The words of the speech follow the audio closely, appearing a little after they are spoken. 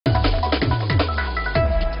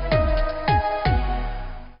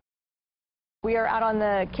We are out on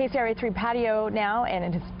the KCRA 3 patio now, and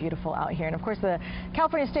it is beautiful out here. And of course, the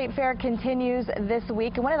California State Fair continues this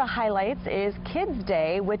week. And one of the highlights is Kids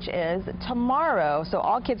Day, which is tomorrow. So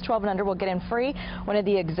all kids 12 and under will get in free. One of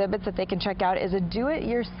the exhibits that they can check out is a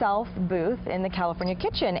do-it-yourself booth in the California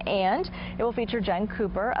Kitchen. And it will feature Jen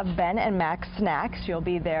Cooper of Ben and Max Snacks. She'll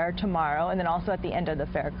be there tomorrow, and then also at the end of the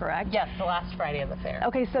fair, correct? Yes, the last Friday of the fair.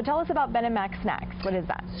 Okay, so tell us about Ben and Max Snacks. What is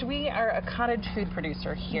that? So we are a cottage food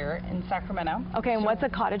producer here in Sacramento. Okay, and what's a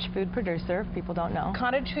cottage food producer, if people don't know?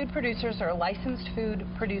 Cottage food producers are licensed food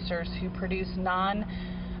producers who produce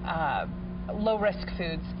low-risk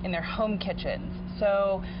foods in their home kitchens.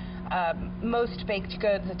 So most baked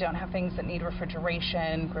goods that don't have things that need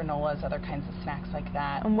refrigeration, granolas, other kinds of snacks like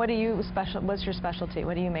that. And what's your specialty?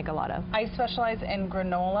 What do you make a lot of? I specialize in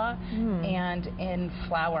granola and in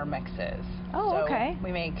flour mixes. Oh, so okay.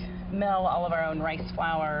 We mill all of our own rice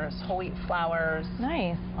flours, whole wheat flours.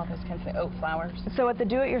 Nice. All those kinds of oat flours. So at the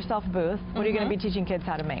do-it-yourself booth, what are you going to be teaching kids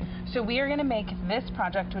how to make? So we are going to make this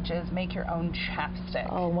project, which is make your own chapstick.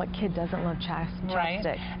 Oh, what kid doesn't love chapstick? Right.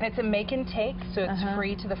 And it's a make and take, so it's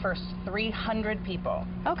free to the first 300 people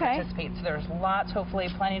who participate. So there's lots, hopefully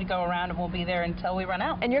plenty to go around, and we'll be there until we run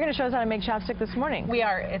out. And you're going to show us how to make chapstick this morning. We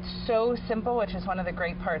are. It's so simple, which is one of the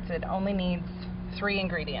great parts. It only needs 3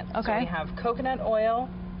 ingredients. Okay. So we have coconut oil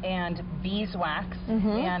and beeswax,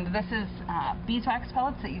 and this is beeswax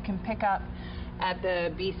pellets that you can pick up at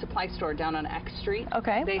the bee supply store down on X Street.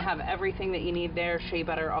 Okay. They have everything that you need there, shea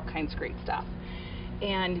butter, all kinds of great stuff.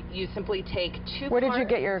 And you simply take 2 Where did you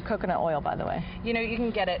get your coconut oil, by the way? You know, you can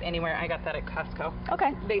get it anywhere. I got that at Costco.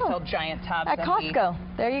 Okay. They sell giant tubs. At Costco.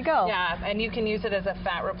 There you go. Yeah, and you can use it as a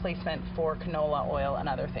fat replacement for canola oil and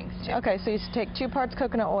other things, too. Okay, so you take 2 parts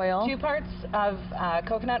coconut oil. 2 parts of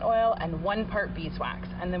coconut oil and 1 part beeswax.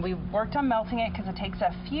 And then we worked on melting it because it takes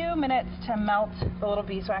a few minutes to melt the little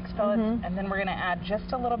beeswax pellets. And then we're going to add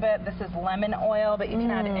just a little bit. This is lemon oil, but you can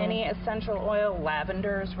add any essential oil.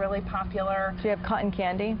 Lavender is really popular. Do you have cotton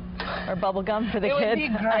candy or bubble gum for the kids? It would be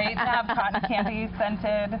great to have cotton candy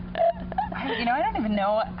scented. You know, I don't even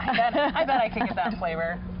know. I bet I could get that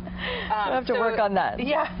flavor. We'll have to work on that.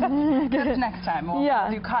 Yeah, just next time. We'll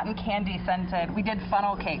do cotton candy scented. We did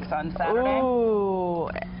funnel cakes on Saturday. Ooh.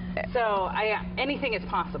 So anything is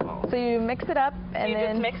possible. So you mix it up and then... You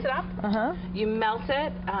just mix it up. You melt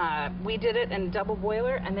it. We did it in a double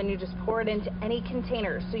boiler, and then you just pour it into any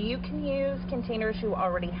container. So you can use containers you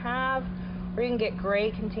already have, or you can get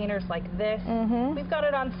gray containers like this. We've got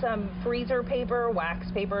it on some freezer paper.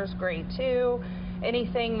 Wax paper is great too.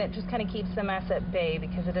 Anything that just kind of keeps the mess at bay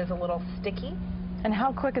because it is a little sticky. And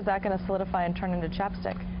how quick is that going to solidify and turn into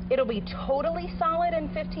chapstick? It'll be totally solid in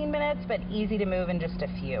 15 minutes, but easy to move in just a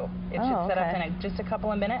few. It should set up in just a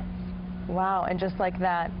couple of minutes. Wow, and just like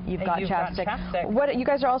that, you've got chapstick. What, you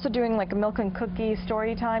guys are also doing like a milk and cookie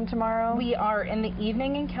story time tomorrow? We are in the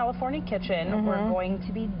evening in California Kitchen. We're going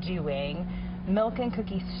to be doing milk and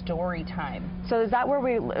cookie story time. So is that where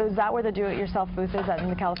the do-it-yourself booth is in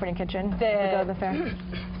the California Kitchen? The fair?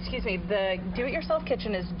 Excuse me, the do-it-yourself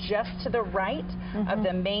kitchen is just to the right of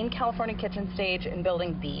the main California Kitchen stage in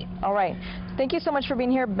Building B. All right. Thank you so much for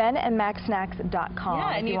being here.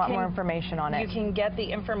 benandmaxsnacks.com if you want more information on it. You can get the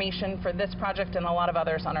information for this project and a lot of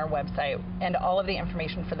others on our website, and all of the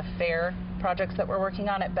information for the fair projects that we're working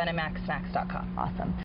on at benandmaxsnacks.com. Awesome.